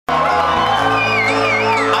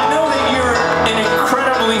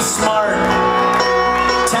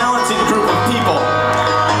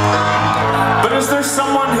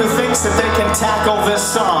who thinks that they can tackle this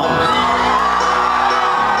song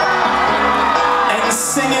and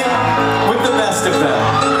sing it with the best of them?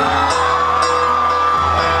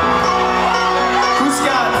 Who's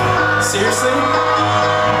got it? Seriously?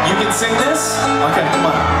 You can sing this? Okay, come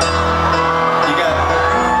on. You got it.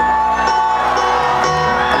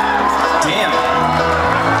 Damn.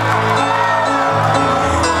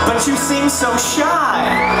 But you seem so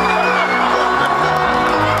shy.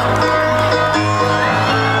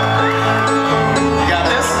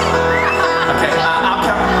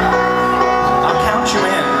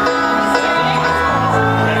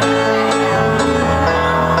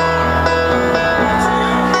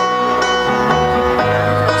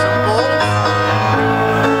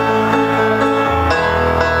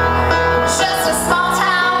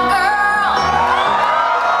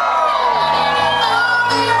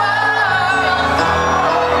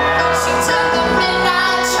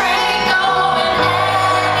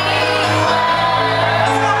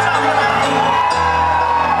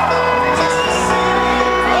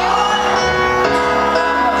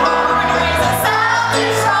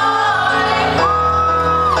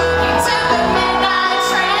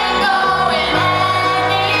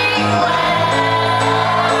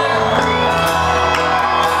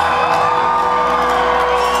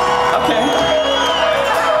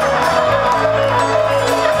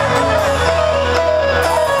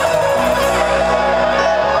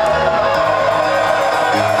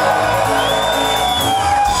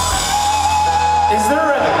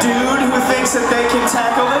 That they can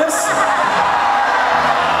tackle this?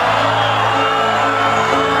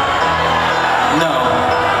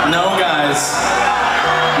 No guys,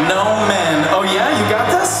 no men. Oh yeah, you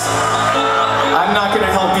got this? I'm not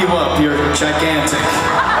gonna help you up, you're gigantic.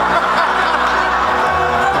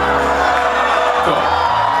 Cool.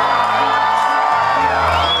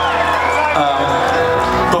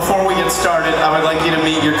 Before we get started, I would like you to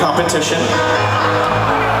meet your competition.